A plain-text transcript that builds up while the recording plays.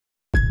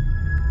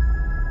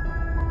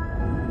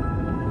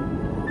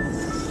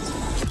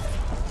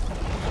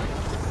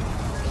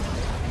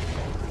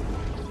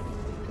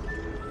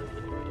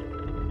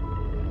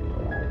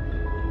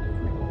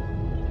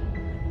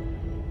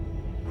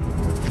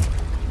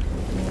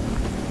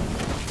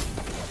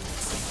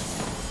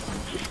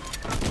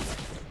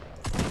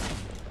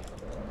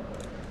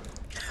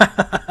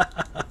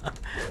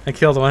I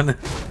killed one.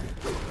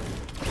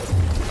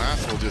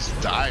 Asshole just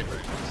died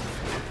right now.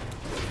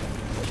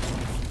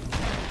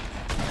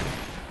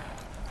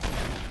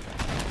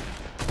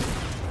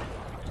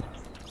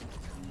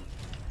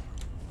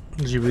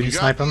 Did you booty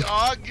snipe him?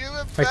 Oh, give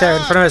it Right there,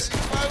 in front of us.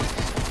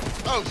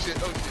 Oh shit,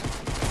 oh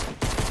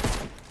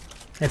shit.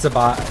 It's a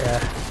bot, yeah.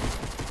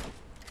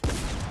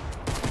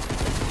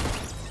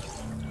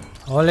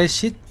 Holy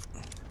shit.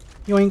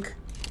 Yoink.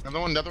 Another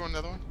one, another one,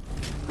 another one.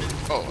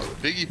 Oh,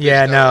 Biggie.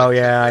 Yeah, no,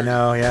 yeah, I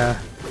know, yeah.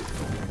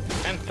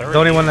 And The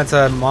only one that's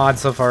a mod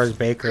so far is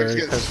Baker,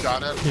 because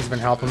shot at. he's been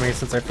helping me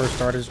since I first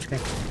started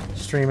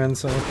streaming,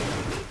 so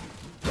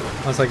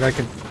I was like, I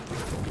can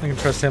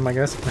trust him, I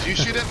guess. Did you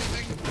shoot at me,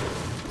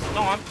 Biggie?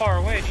 No, I'm far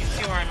away. Do you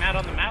see where I'm at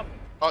on the map?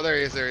 Oh, there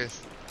he is, there he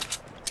is.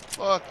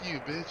 Fuck you,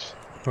 bitch.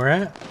 Where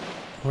at?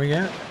 Where you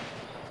at?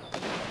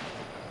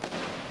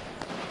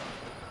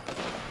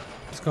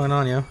 What's going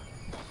on, yo?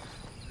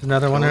 There's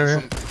another one over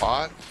here.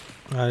 Bot?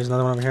 There's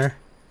another one over here.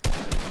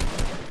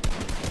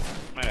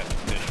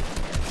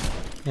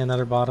 Yeah,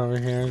 another bot over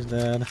here is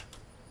dead.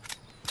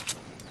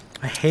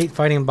 I hate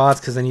fighting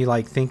bots because then you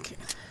like think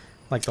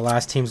like the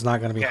last team's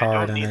not gonna be hard,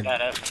 I don't and need then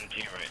that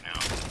SMG right now.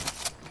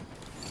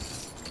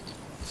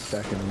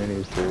 Back in the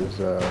minis, there's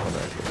one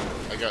right here.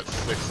 I got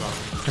 6 on.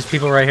 there's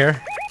people right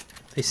here.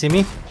 They see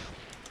me.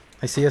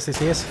 They see us. They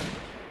see us.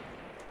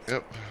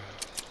 Yep.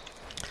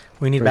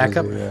 We need Where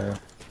backup. is he,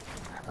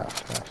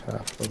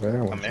 half over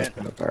there. One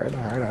second up.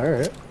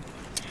 Alright.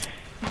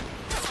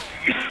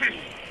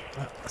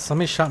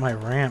 Somebody shot my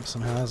ramp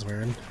somehow. That's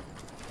weird.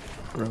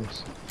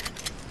 Gross.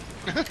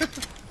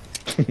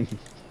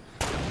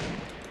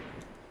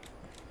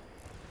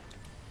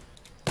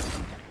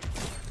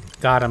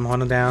 Got him.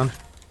 One down.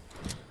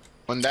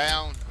 One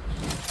down.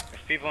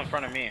 There's people in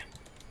front of me.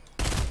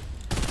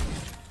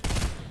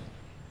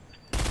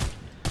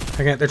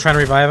 Okay, they're trying to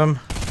revive him.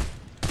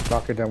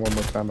 Knock it down one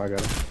more time. I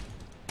got it.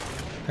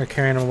 They're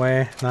carrying him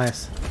away.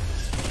 Nice.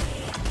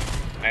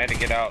 I had to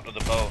get out of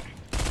the boat.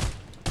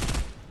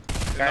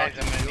 Guys,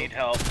 I'm gonna need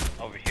help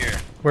over here.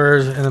 We're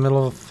in the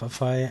middle of a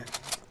fight.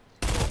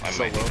 I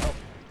might need help.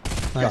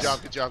 Nice.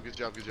 Good job.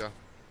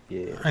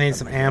 Yeah. I need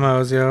some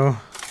ammos, yo.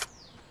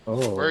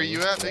 Oh. Where are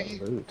you at, Biggie?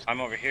 Loot. I'm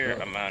over here.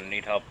 I'm gonna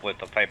need help with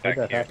the fight Where'd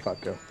back that here.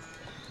 half go?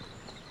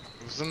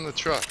 It was in the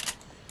truck.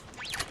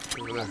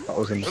 Over there. That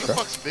was in the Where the truck.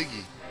 fuck's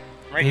Biggie?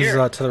 Right He's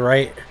here, to the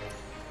right.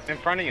 in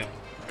front of you.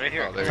 Right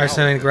here. Oh, there I just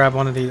need to grab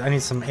one of these. I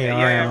need some AR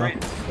ammo.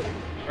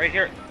 right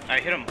here. I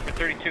hit him for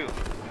 32.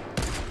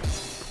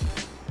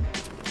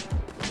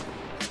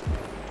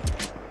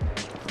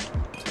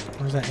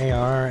 Where's that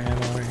AR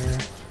ammo right here?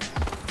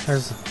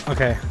 There's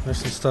there's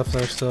some stuff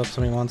there still if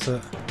somebody wants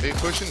it. Are you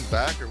pushing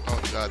back or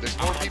there's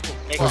more people?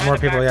 There's more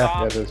people,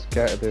 yeah.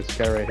 Yeah, there's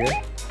guy right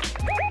here.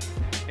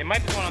 They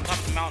might be going on top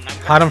of the mountain.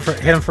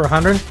 Hit him for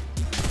 100.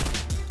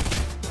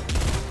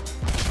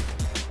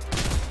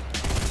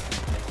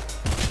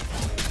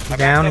 He's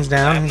down, he's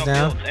down, he's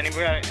down.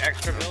 Anybody got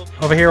extra builds?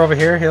 Over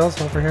here, Hills,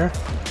 over here.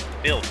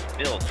 Builds.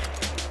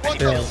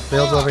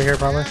 Builds over here,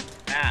 probably.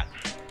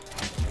 Maps.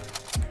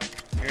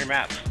 Here are your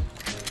maps.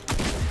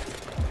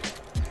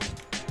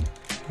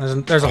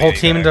 There's a whole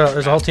team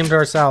to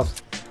our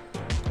south.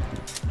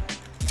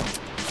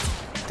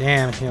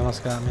 Damn, he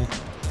almost got me.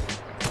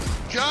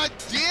 God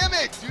damn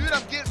it, dude!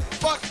 I'm getting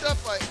fucked up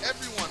by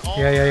everyone.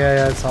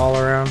 Yeah, it's all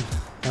around.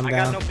 I'm I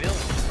down. got no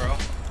builds, bro.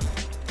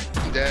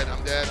 I'm dead.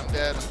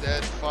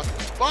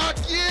 Fuck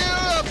you!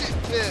 I'm getting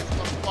pissed,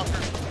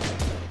 motherfucker.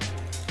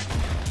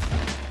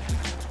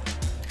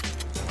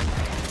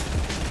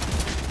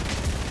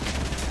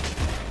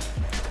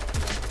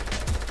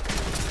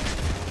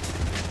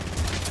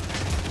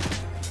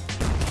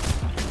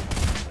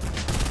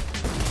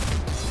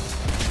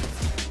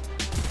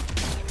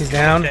 He's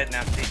down. Dead,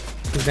 Nasty.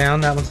 He's down.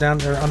 That one's down.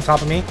 They're on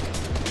top of me.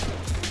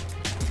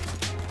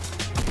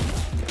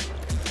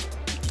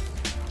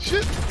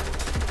 Shit!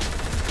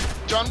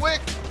 John Wick!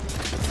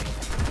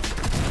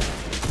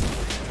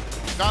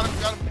 Got him.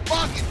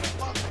 Fuck!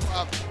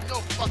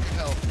 No fucking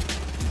help.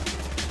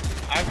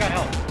 I've got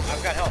help.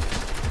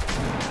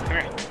 Come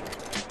here.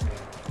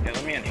 Yeah,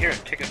 let me in. Here,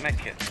 take a med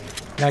kit.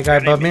 That guy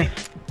above me.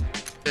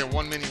 Here,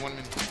 one mini. Here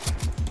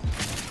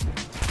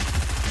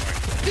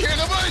in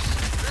the bush!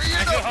 There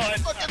you go!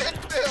 Fucking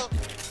headtail!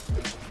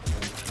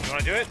 You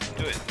wanna do it?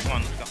 Do it. Come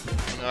on, let's go.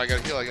 No, I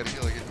gotta heal.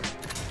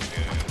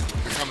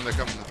 They're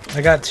coming.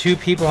 I got 2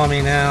 people on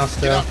me now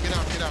still. Get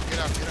out.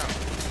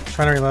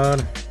 Trying to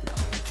reload.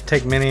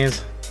 Take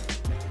minis.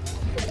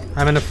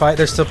 I'm in a fight.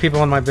 There's still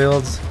people in my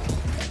builds.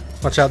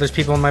 Watch out, there's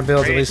people in my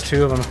builds, at least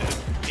 2 of them.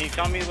 Can you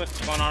tell me what's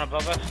going on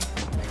above us?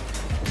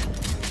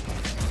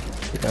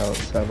 Yeah,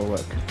 let's have a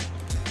look.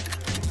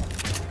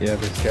 Yeah,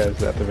 this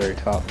guy's at the very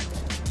top.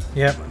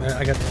 Yep,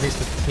 I got at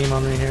least a team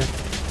on me here.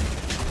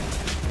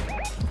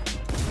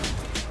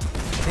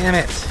 Damn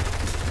it!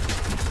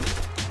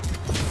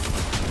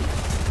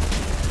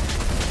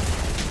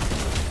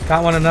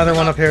 Got another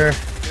one up here.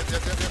 Yep.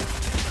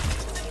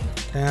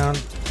 Down.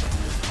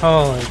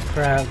 Holy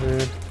crap,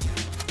 dude.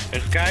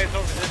 There's guys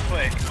over this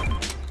way.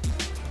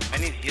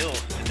 need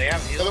heals. Did they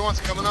have The heals? other one's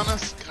coming on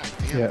us? God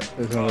damn. Yeah,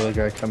 there's another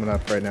guy coming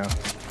up right now.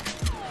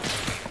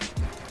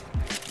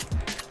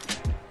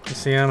 You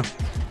see him?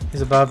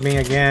 He's above me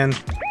again.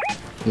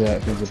 Yeah,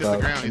 he's the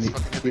above. ground, he's And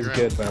fucking hit the he's ground.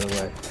 good, by the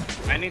way.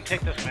 I need to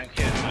take this med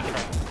kit. I'm not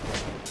trying.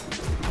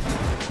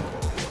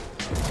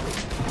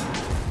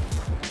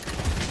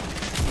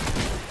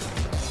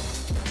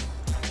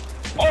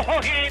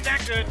 Oh, he ain't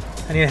that good.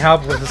 I need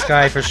help with this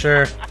guy for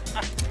sure.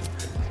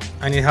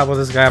 I need help with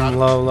this guy. I'm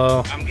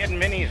low. I'm getting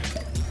minis.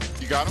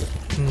 You got him?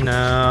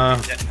 No,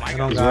 That's my I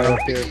don't guy. got him.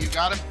 Here. You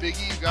got him,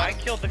 Biggie? You got I him?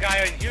 killed the guy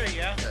right here,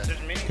 yeah. There's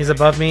minis. He's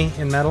above me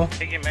in metal.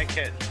 Taking med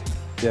kit.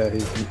 Yeah,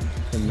 he's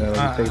in the. he's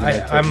taking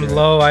that I'm kid,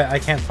 low. I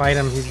can't fight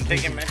him.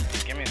 Taking med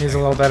kit. Give me a He's a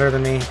second. little better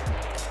than me.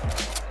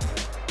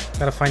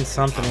 Gotta find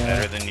something. I'm Yeah.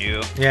 better than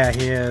you. Yeah,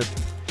 he is.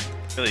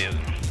 Really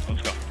isn't.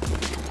 Let's go.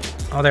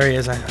 Oh, there he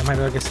is. I might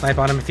be able to get snipe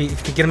on him if you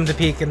get him to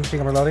peek. Get him to peek.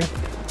 I'm reloading.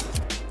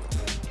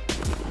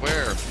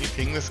 Where? Can you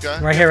ping this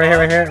guy? Right here.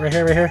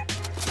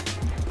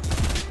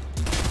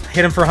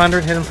 Hit him for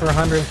 100. Hit him for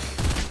 100.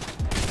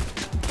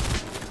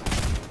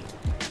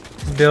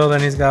 He's building.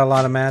 He's got a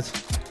lot of mats.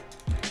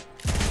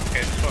 Okay,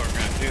 this is what we're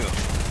gonna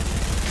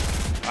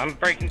do. I'm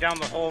breaking down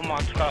the whole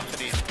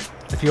monstrosity.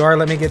 If you are,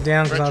 let me get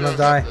down because I'm Retro's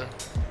gonna up die.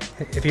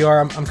 there. If you are,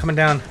 I'm coming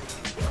down.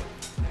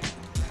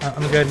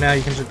 I'm good now.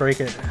 You can just break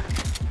it.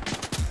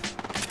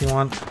 If you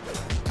want.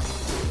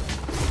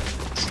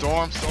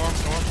 Storm.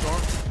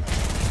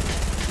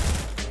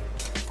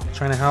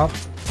 Trying to help.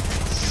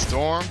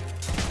 Storm.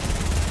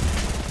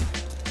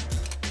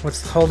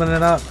 What's holding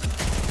it up?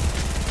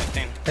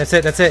 Nothing. That's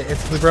it.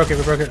 We broke it.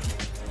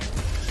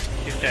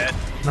 He's dead.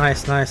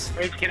 Nice.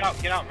 Rage, get out.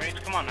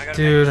 Rage, come on. I got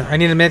Dude, I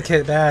need a med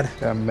kit bad.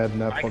 Yeah, I'm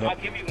medding up. Hold I'll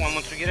up. give you one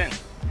once we get in.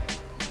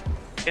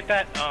 Hit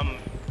that,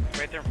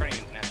 right there in front of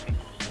you, Nasty.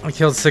 I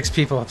killed 6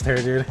 people up there,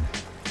 dude.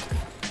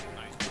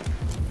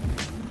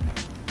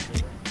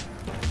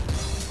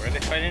 Where are they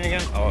fighting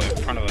again? Oh, in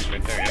front of us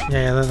right there, yeah.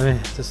 Yeah, let me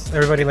just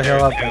everybody There heal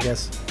we up, go. I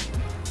guess.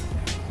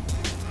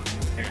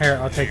 Here,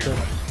 I'll take the.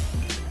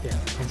 Yeah,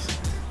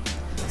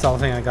 that's all the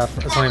thing I got.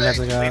 That's the only meds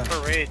I Wait got.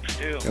 for Rage,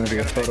 too. Gonna be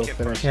a photo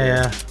finish.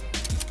 Yeah.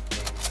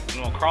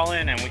 And we'll crawl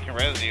in and we can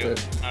res you.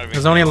 Good. Not a big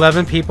There's only deal.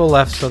 11 people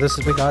left, so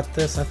we got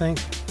this, I think.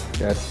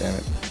 God damn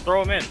it.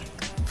 Throw him in.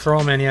 Throw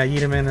them in, yeah, eat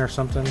them in or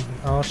something.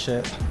 Oh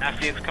shit.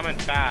 Nasty, it's coming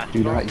fast.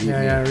 Do Throw not him. use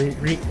Yeah,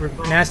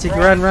 me. nasty,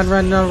 run, no,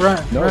 run. No,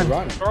 run.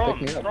 run. Throw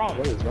Pick me him, up. throw him.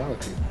 What is wrong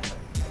with you?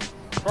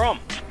 Throw him.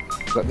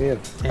 Let me in.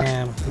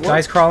 Damn, the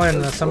guys crawl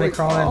in. What's Somebody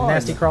going crawl in. on?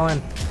 Nasty crawl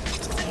in.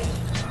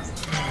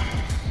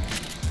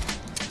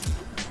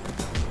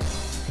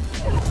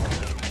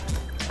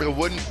 It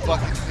wouldn't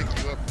fucking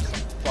pick you up for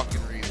some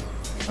fucking reason.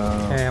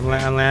 Okay,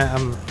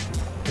 I'm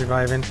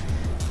reviving.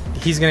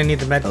 He's gonna need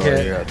the med Oh,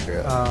 kit. you're up. Okay,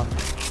 I'll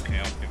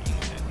give him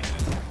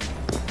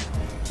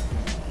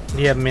the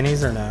Do you have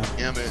minis or no?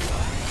 Damn it.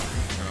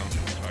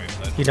 Sorry,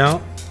 bud. You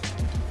don't?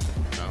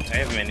 I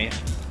have minis.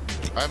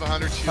 I have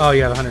 100 shields. Oh,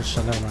 you have 100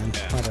 shot. Never mind.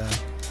 Yeah. My bad.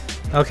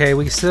 Okay,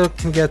 we still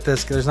can get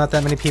this. 'Cause there's not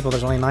that many people.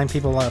 There's only 9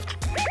 people left.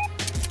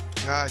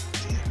 God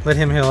damn. Let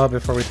him heal up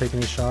before we take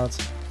any shots.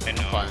 I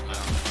know. Fine now.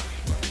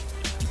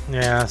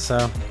 Yeah,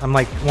 so I'm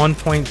like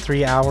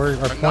 1.3 hours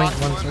or I knocked one, I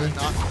 0.13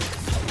 knocked one.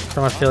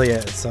 from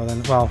affiliate. So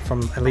then, well,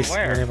 from at least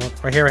where?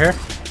 right here.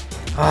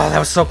 Oh, that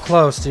was so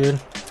close, dude.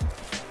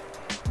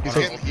 He's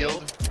getting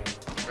healed.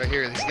 Right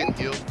here, he's getting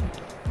healed.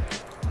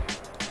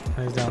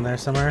 He's down there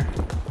somewhere.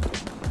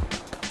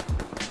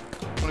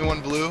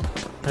 21 blue.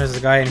 There's a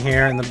guy in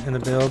here in the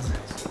build.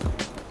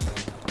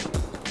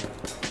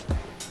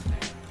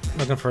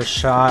 Looking for a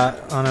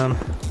shot on him.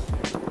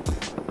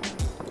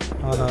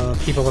 On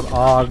people with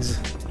AUGs.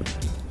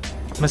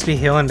 Must be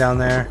healing down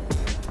there.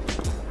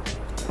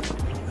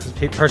 There's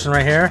a person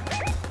right here.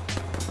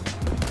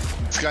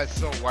 This guy's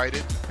so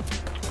whited.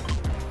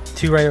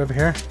 2 right over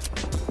here.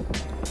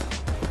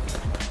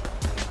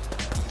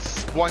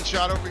 One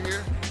shot over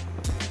here.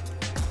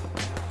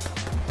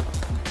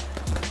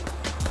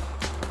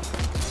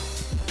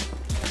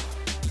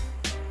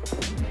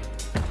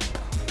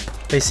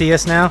 They see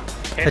us now.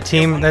 Okay, The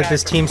team one that guy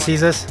this for team one.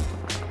 sees us.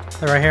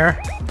 They're right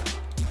here.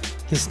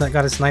 He's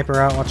got his sniper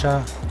out. Watch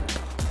out.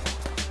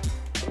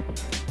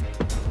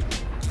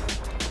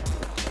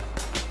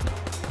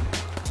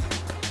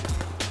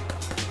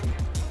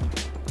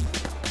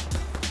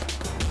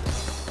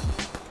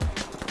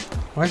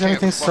 Why is Can't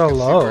everything so fucking see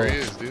low? where he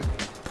is, dude.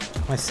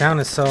 My sound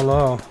is so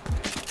low.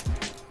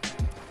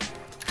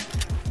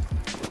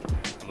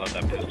 I love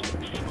that pistol.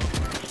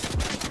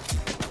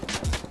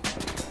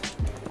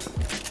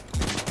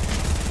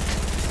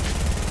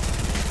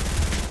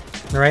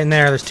 They're right in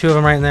there. There's 2 of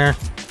them right in there.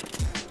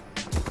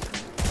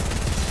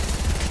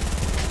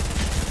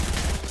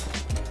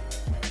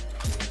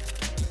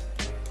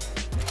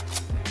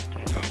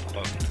 I'm coming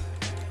close.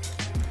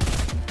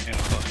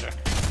 Getting closer.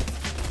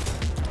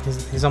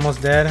 He's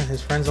almost dead.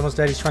 His friend's almost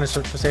dead. He's trying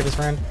to save his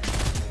friend.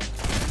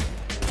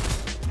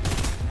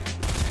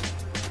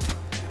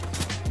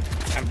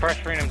 I'm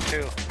pressuring him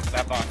too.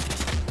 That box.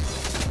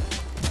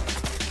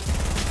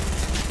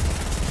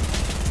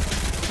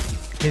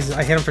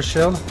 I hit him for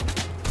shield.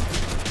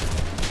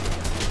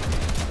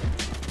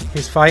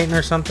 He's fighting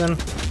or something.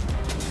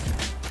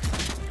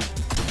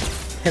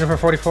 Hit him for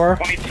 44.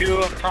 22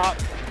 up top.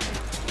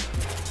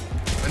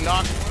 A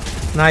knock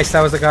one. Nice,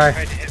 that was the guy.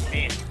 Tried to hit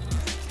me.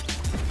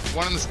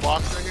 One in this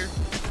box right here.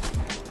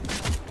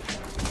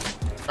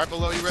 Right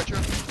below you, Retro.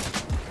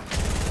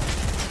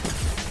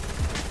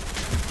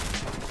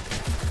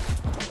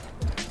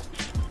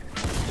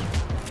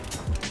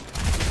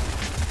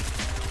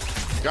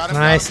 Got him.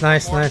 Nice, got him.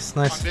 nice, One more nice,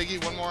 nice. On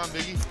Biggie, one more on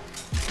Biggie.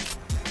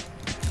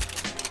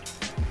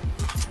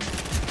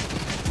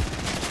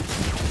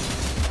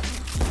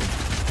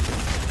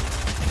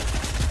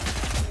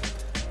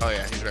 Oh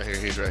yeah, he's right here,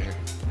 he's right here.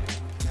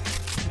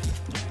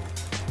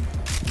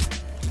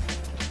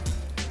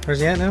 Where's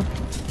he at now?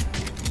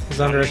 He's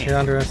under us, he's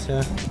under us,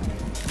 yeah.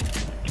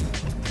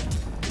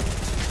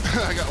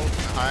 I got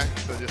ultimate high,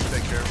 so just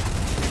take care of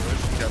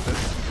him. Got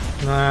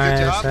this. Nice,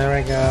 job.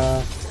 there we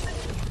go.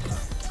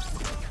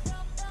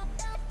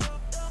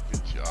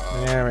 Good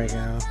job. There we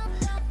go.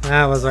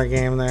 That was our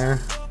game there.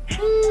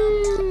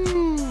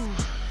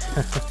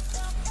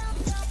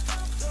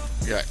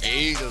 You got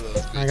 8 of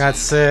those. I got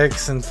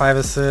 6 and 5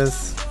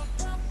 assists.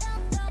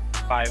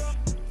 5.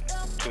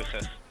 2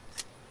 assists.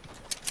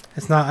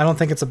 It's not, I don't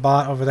think it's a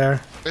bot over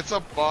there. It's a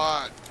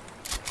bot.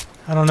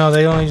 I don't know,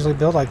 they don't usually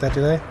build like that,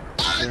 do they?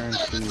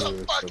 It's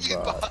a fucking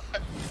bot.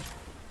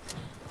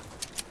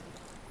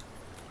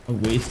 I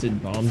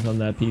wasted bombs on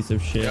that piece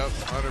of shit. Yep,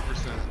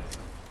 100%.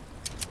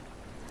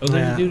 Oh, there's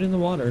Yeah. a dude in the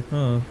water,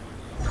 huh?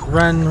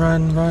 Run,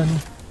 run, run.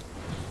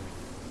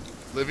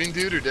 Living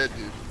dude or dead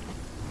dude?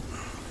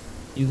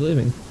 He's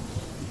living.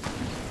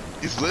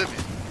 He's living.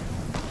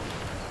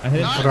 I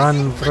hit Nice.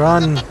 Run,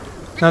 run.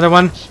 Another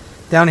one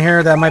down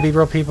here, that might be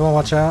real people,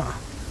 watch out.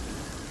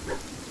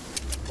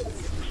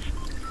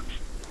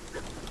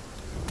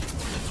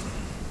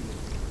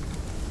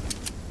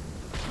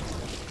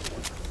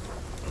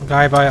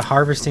 Guy by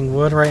harvesting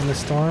wood right in the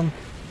storm.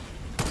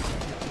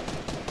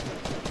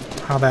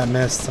 How that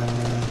missed, I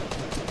don't know.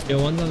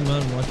 Yo, one's on the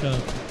mountain, watch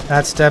out.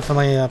 That's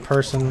definitely a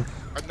person.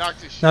 I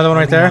knocked his shit. Another one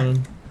right there.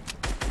 Mountain.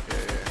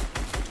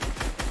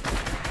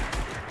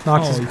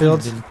 Knocked Oh, his he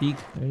builds. didn't peek.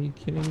 Are you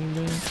kidding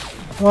me, man?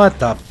 What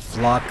the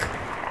fuck?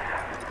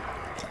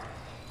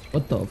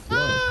 What the fuck?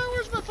 Ah,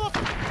 where's my flopper?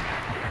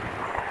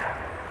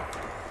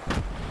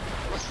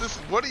 What's this?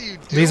 What are you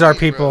doing? These are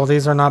people, bro?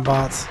 these are not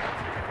bots.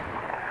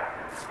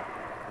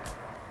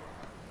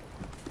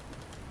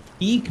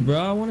 Eek, bro.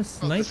 I want to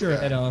snipe this your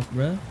guy. head off,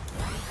 bro.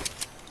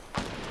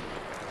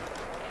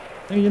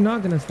 No, you're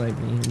not gonna snipe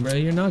me, bro.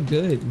 You're not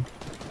good.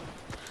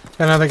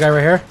 Got another guy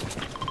right here.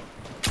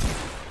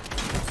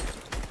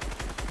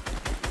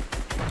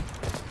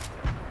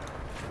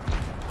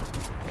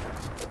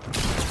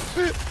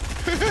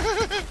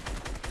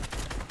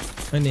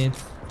 I need.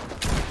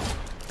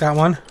 Got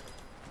one.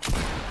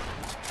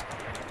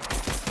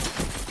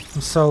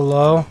 I'm so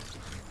low.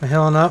 I'm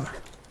healing up.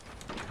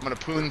 I'm gonna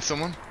poon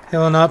someone.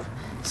 Healing up.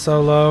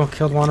 So low.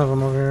 Killed one of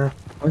them over here.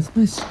 Where's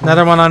my snipe?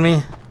 Another one on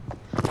me.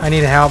 I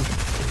need help.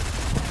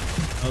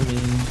 I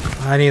mean,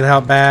 I need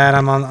help bad.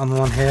 I'm on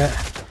one hit.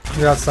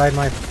 He's outside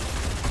my.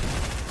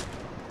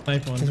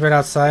 snipe one. He's right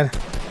outside.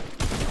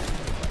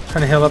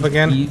 Trying to heal up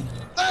again.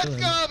 Let's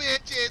go,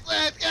 bitches.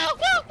 Let's go.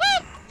 Woo,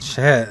 woo.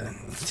 Shit.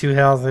 2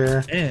 health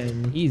here.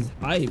 Man, he's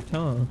hyped,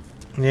 huh?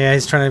 Yeah,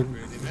 he's trying to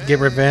get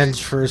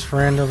revenge for his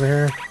friend over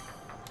here.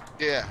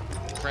 Yeah,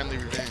 friendly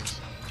revenge.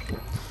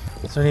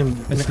 So I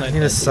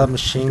need a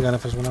submachine gun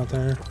if there's one out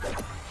there.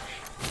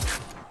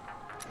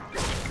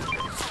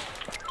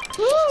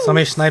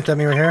 Somebody sniped at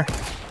me right here.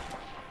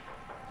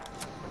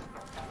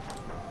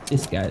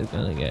 This guy is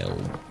gonna get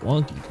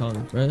wonky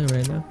Kong, brother,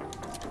 right now.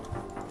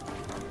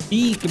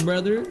 Eek,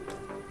 brother.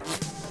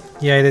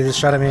 Yeah, they just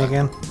shot at me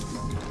again.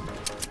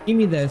 Give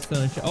me that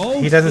sunshine.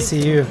 Oh, He doesn't shit.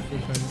 see you.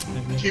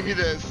 Give me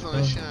that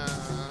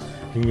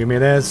sunshine. Give me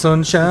that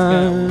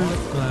sunshine.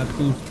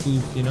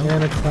 Boost, you know?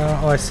 And a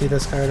cloud. Oh, I see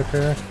this guy right up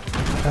here.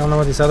 I don't know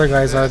what these other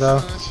guys are though.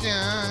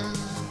 Sunshine.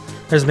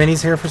 There's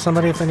minis here for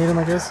somebody if they need them,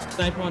 I guess.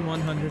 Snipe on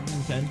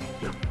 110.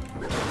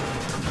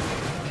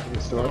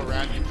 Oh,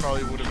 Rad, you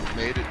probably would have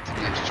made it to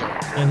the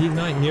exchange. And he's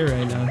not here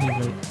right now.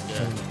 He's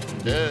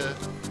like, Yeah.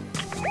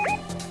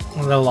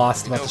 They're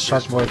lost about the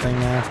Shark Boy thing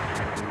now.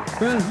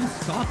 bro, he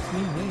stalks me.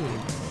 Wait,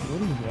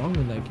 what is wrong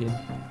with that kid?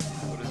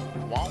 What is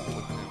wrong with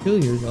him?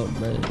 Kill yourself,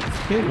 bro.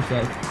 Kill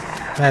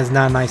yourself, That is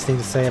not a nice thing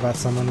to say about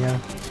someone, yeah.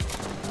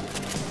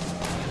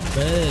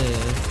 bro.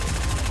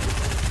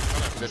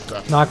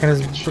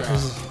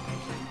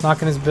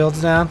 Knocking his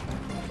builds down.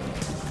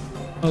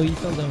 Oh, you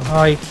fell down.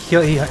 Oh,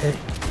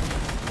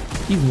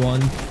 He's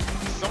one.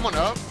 Someone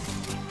up?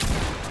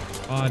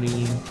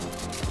 Body.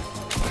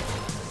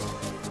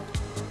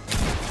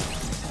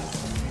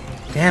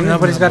 damn,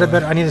 nobody's got a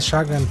better. I need a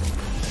shotgun.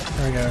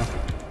 There we go.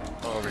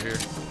 Oh, over here.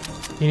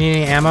 You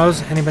need any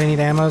ammos? Anybody need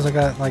ammos? I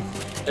got like,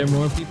 There are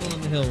more people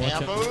on the hill. Watch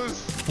out.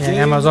 Ammos?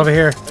 yeah, ammos over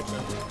here.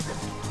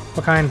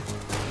 What kind?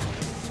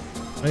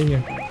 Right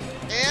here.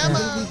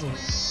 Ammos,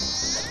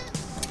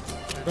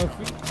 Bro, No,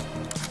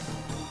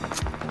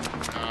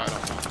 I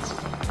don't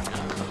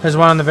know. There's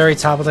one on the very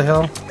top of the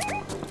hill.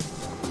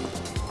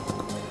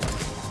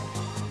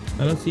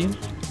 I don't see him.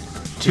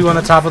 2 on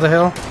the top of the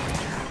hill.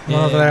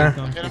 One over there.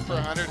 Hit him for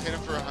 100. Hit him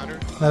for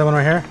 100. Another one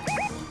right here.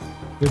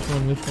 Which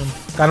one? Which one?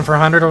 Got him for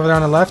 100 over there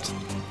on the left.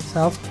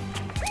 South.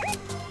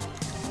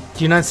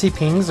 Do you not see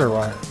pings or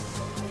what?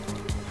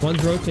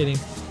 One's rotating.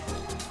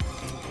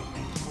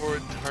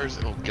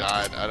 Oh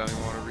god, I don't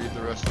even want to read the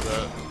rest of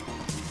that.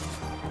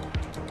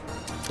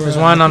 There's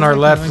one on our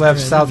left,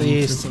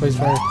 southeast. Please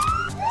fire.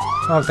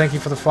 Oh, thank you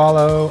for the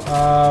follow.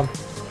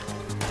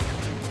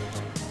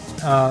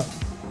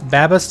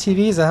 Babas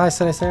TV, is that how I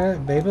said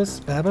it?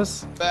 Babas?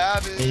 Babas.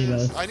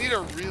 I need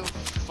a real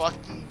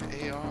fucking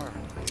AR.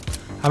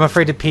 I'm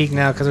afraid to peek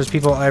now because there's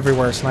people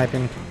everywhere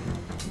sniping.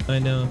 I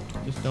know.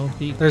 Just don't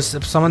peek. There's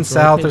someone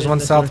south, there's one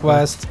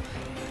southwest.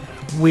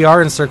 We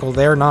are in circle,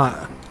 they're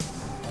not.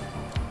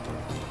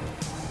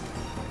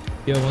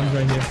 Yo, one's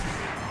right here.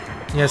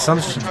 Yeah, some.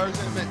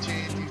 Tarzan met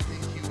James, you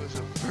think he was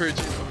a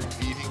virgin or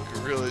eating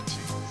gorilla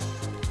cheese?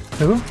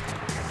 Who?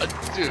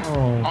 Dude,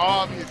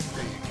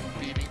 obviously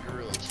beating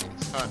gorilla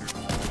cheese.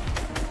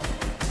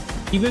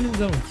 100. Even in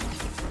zone.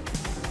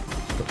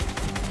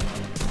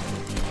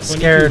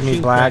 Scared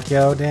me, Black.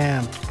 Yo,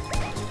 damn.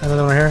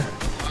 Another one here.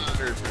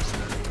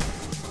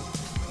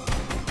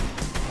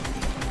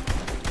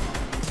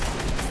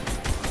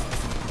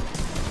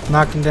 100%.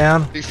 Knocked him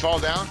down. Did he fall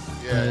down?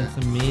 Yeah. It's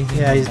amazing.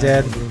 Yeah, he's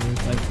dead.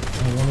 Like, I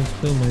want to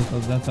kill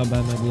myself. That's how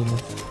bad my game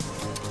is.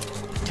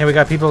 Okay, we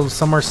got people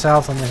somewhere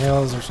south on the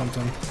hills or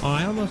something. Oh,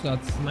 I almost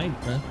got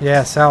sniped, bro.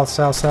 Yeah, south.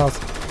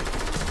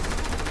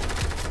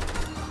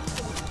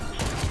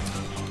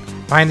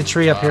 Behind the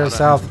tree up here,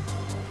 south.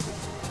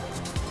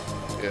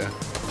 Yeah.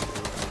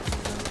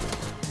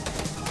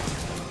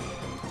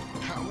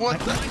 What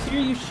the? I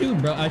hear you shoot,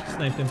 bro. I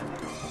sniped him.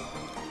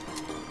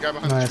 Guy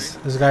behind Nice. the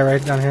tree. There's a guy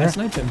right down I here.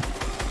 sniped him.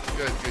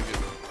 Good.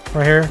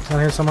 Right here, down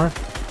here somewhere. I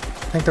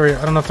think they're.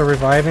 I don't know if they're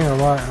reviving or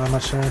what. I'm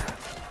not sure.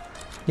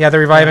 Yeah,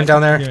 they're reviving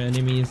down there. Your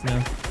enemies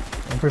now.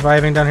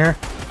 Reviving down here.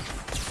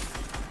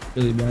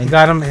 Really bad. You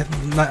got him.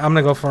 I'm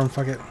gonna go for him.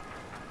 Fuck it.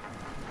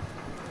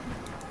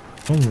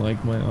 I don't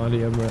like my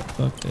audio, bro.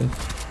 Fuck this.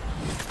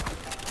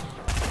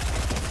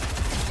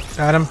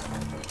 Got him.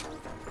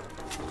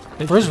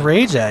 Where's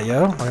Rage at,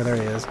 yo? Oh, there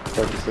he is.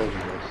 37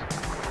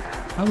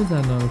 guys. How was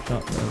that not a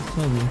shot, bro?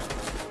 Tell me.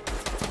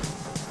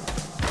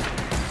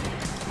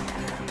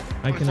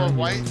 I cannot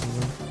hear you,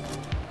 bro.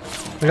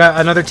 We got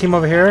another team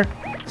over here.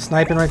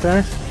 Sniping right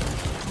there.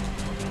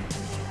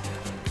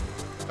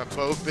 That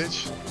bow,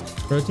 bitch.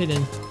 Rotate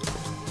in.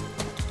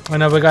 I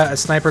know we got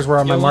snipers. Were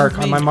on my mark.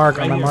 On my mark.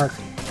 On my mark.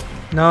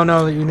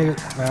 No, you need.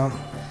 Well,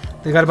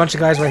 they got a bunch of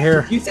guys right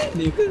here. You said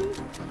nuke.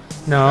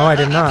 No, I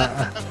did not.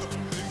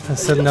 I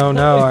said no.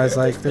 I was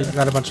like, they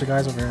got a bunch of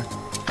guys over here.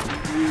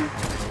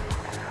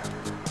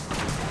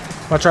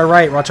 Watch our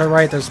right.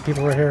 There's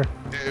people right here.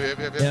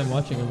 Yeah, I'm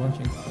watching.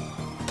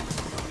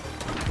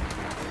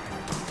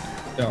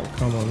 Oh,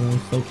 come on, man.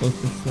 So close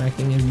to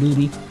smacking his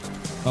booty.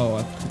 Oh,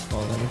 I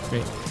call that. That's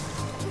great.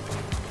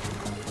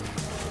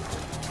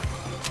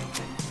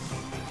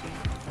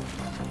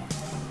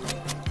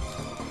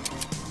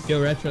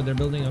 Yo, Retro, they're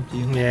building up to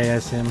you. Yeah, I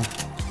see him.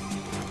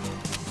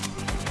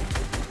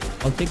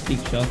 I'll take peek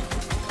shots.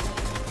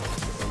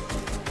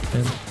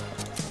 And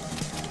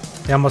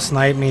They almost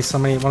sniped me.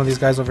 One of these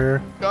guys over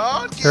here.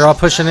 God, They're all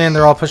pushing in.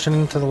 They're all pushing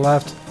in to the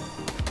left.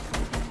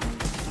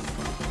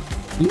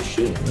 you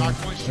shoot.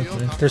 Knocked one shield.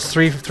 There's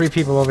three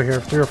people over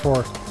here. 3 or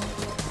 4.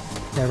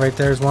 Yeah, right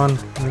there's one.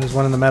 And there's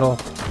one in the middle.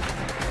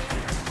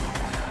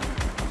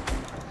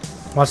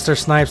 Watch their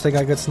snipes. They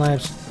got good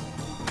snipes.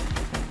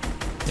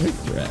 They're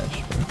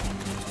trash, bro.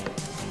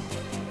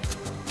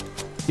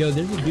 Yo,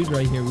 there's a dude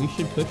right here. We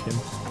should push him.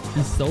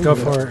 He's so Go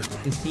good. for it.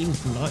 His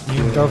team's not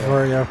near me. Go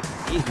for it, yo.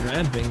 He's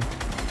ramping.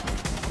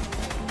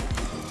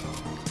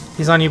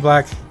 He's on you,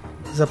 Black.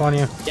 He's up on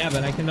you. Yeah,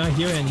 but I cannot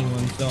hear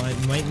anyone, so I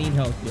might need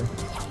help here.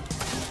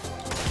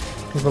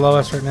 He's below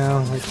us right now.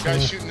 Like,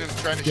 Guys shooting him,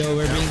 trying to shoot Yo,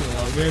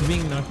 him. we're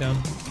being knocked down.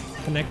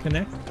 Connect.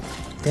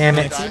 damn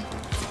it. Die.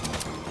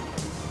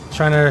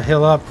 Trying to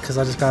heal up because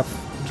I just got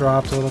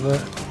dropped a little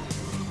bit.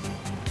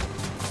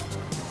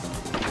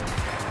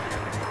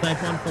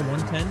 Snipe one for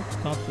 110,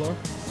 top floor.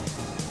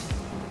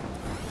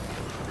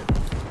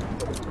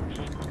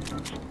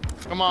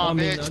 Come on,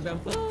 being bitch. knocked down.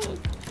 Fuck.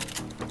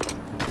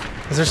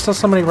 Is there still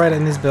somebody right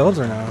in these builds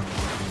or no?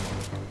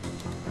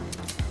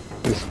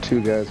 There's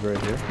 2 guys right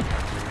here.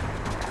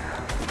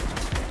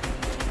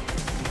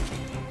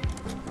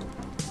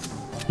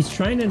 He's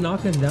trying to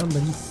knock us down,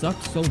 but he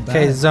sucks so bad.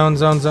 Okay,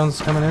 zone's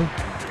coming in.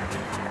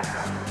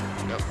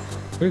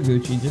 We're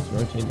Gucci, just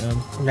rotate down.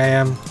 I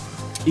am.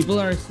 People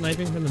are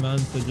sniping from the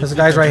mountain, so just... There's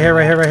guys right here.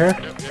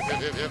 Yep.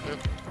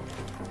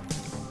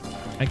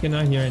 I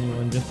cannot hear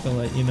anyone, just to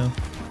let you know.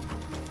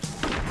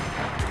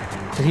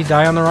 Did he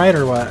die on the right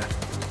or what?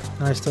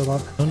 No, he's still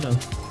up. Oh no.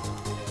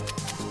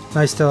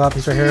 No, he's still up.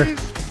 He's right here.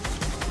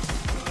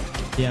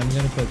 Yeah, I'm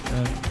gonna put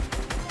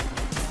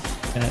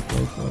that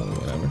local or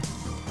whatever.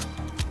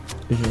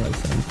 Visualize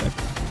sound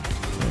effects.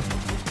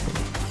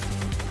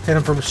 Hit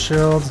him from a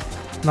shield.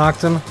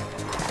 Knocked him.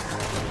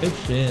 Good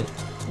shit.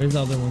 Where's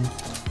the other one?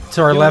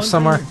 To our Yo, left one's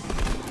somewhere. right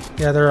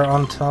Yeah, they're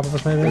on top of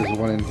us maybe. There's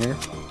one in here.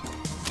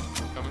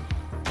 Coming.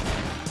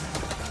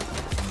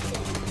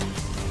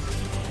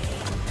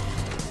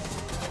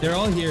 They're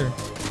all here.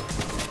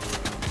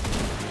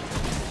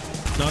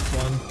 Knocked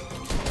one.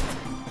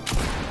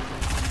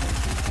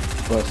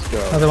 Let's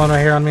go. Another one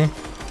right here on me.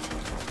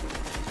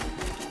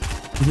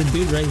 There's a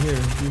dude right here.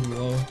 He's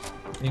low,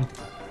 I think.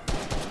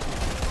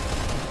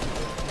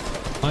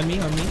 On me,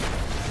 on me.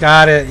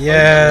 Got it.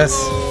 Yes.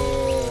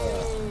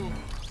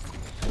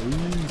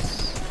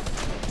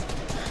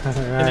 Can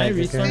I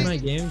restart my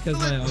game because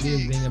my audio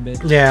is being a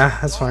bit? Yeah,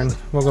 that's fine.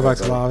 We'll go back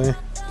to lobby.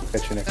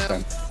 Catch you next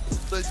time.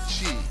 The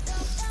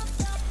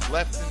cheeks.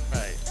 Left and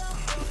right.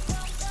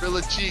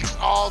 Grilla cheeks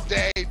all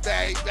day, baby.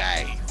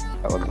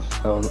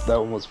 That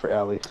one was for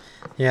Allie.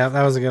 Yeah,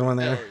 that was a good one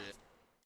there. Hell yeah.